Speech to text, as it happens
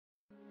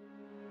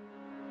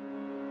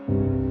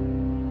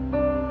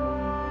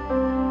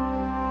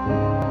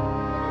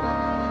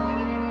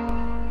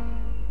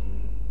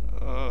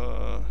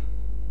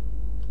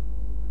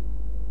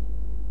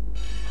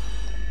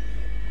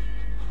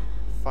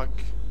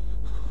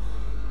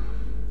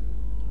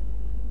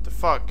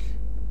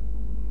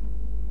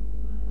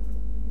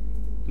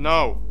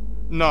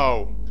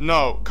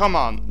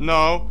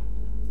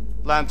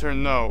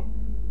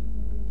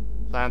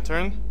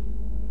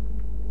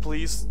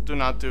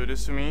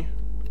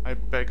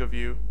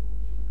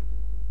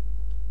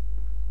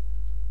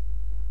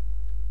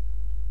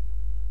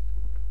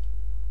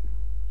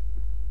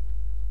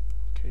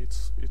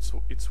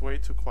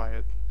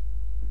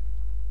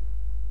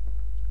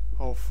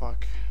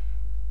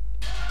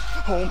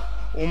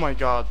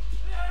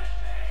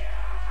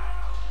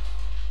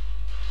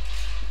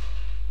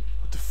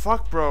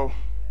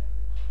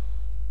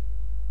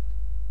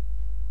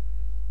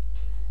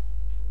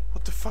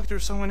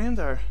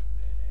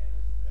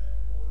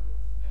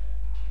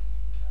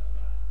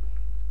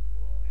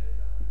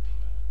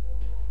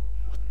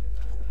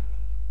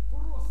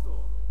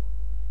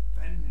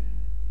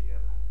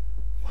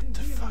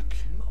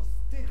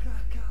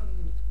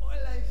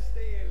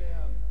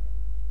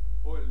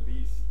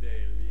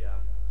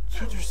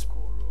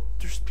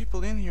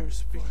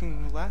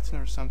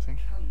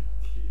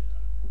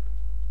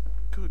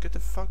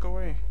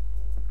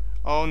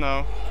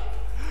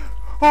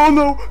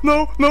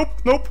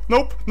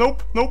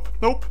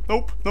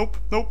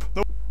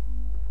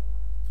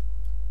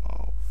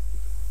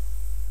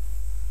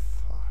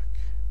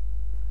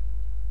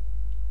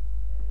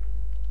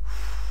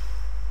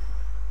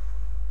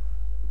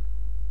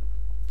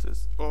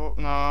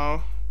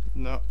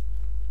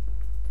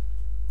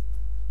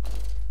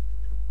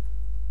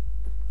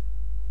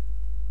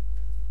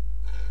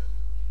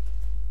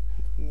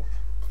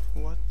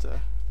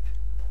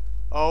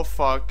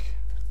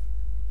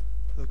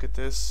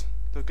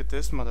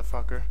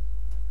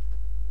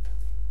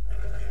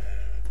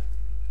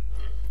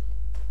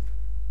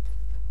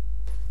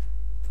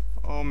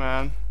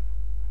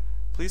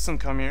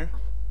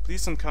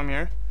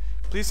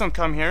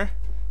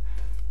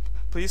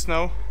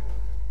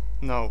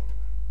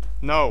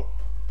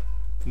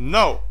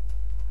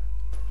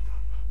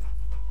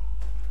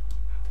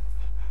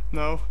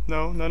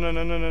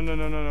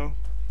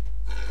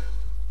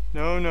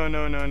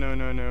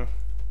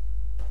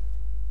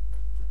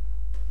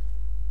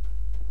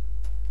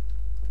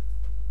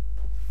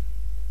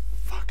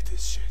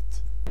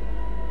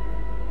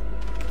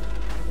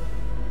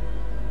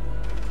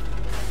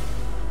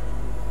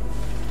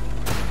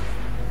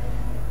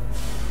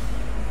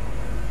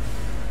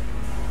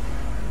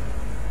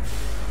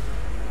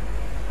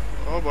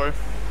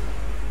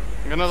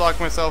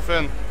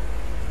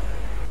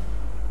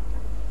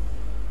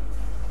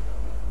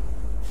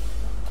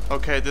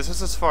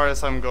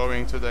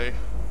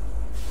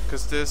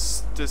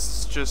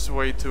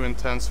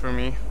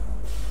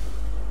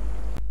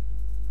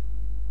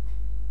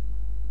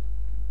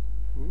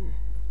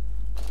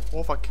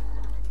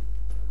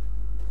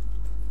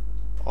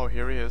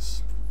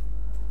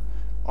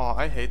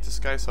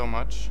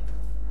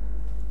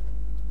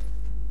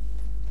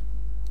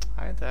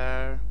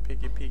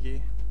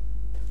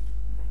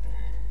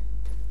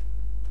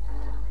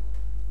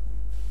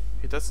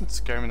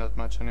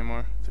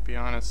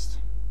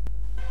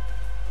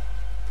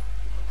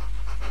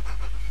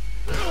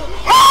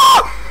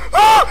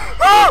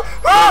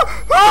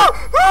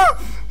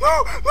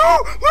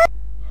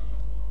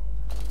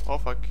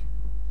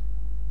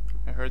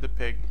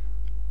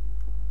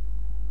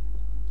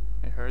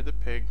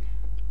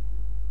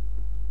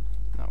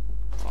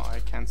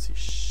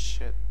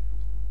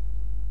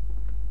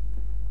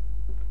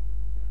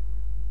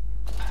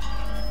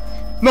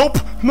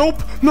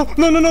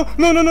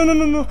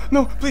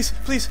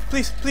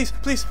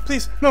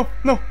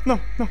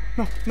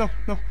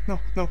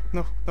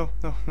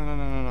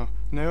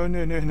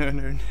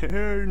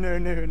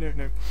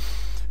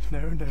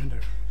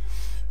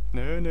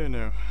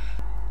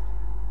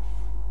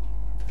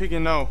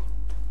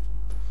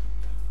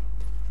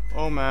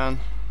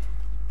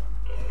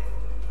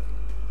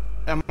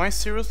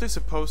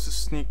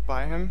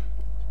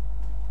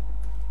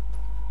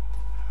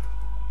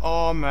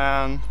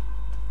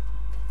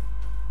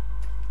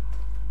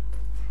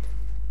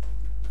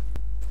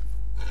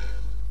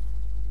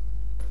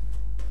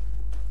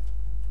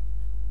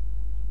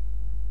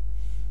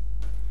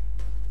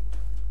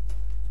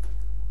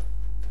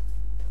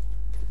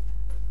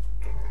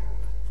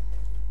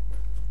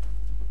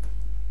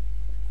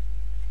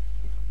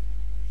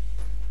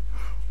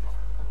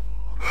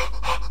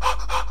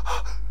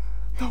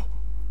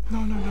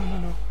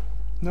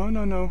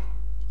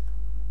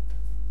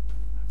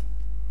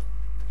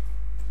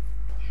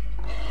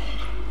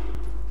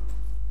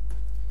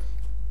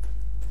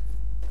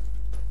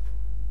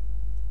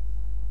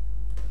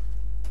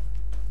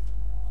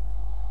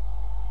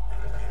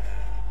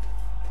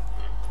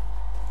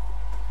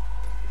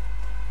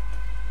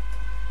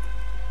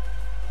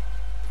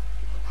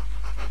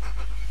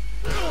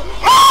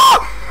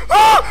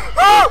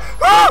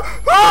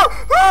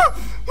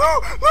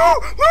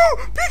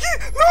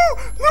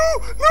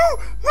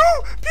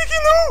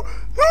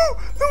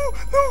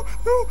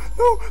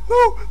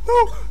no,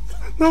 no,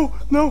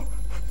 no,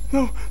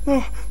 no,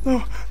 no,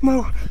 no,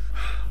 no.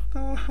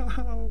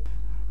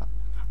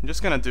 I'm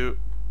just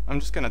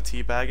gonna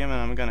teabag him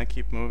and I'm gonna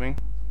keep moving.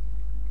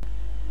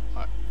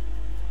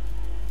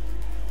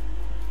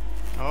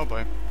 Oh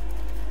boy.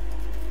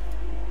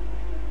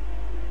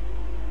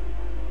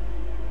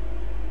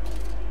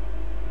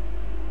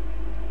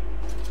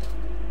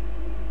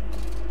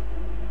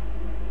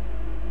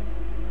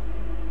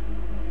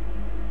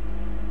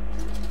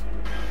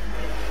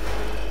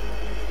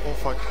 Oh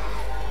fuck.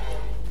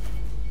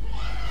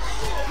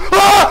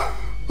 Ah!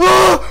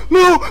 Ah!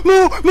 No!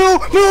 No! No!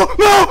 No!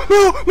 No!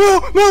 No!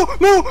 No!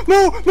 No!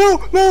 No! No!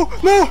 No!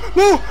 No!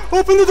 No!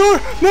 Open the door!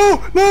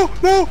 No! No!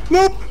 No!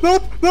 Nope!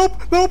 Nope! Nope!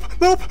 Nope!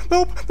 Nope!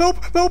 Nope! Nope!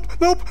 Nope!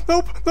 Nope!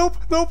 Nope! Nope!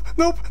 Nope!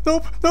 Nope!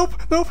 Nope! Nope!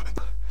 Nope!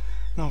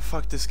 No!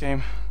 Fuck this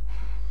game.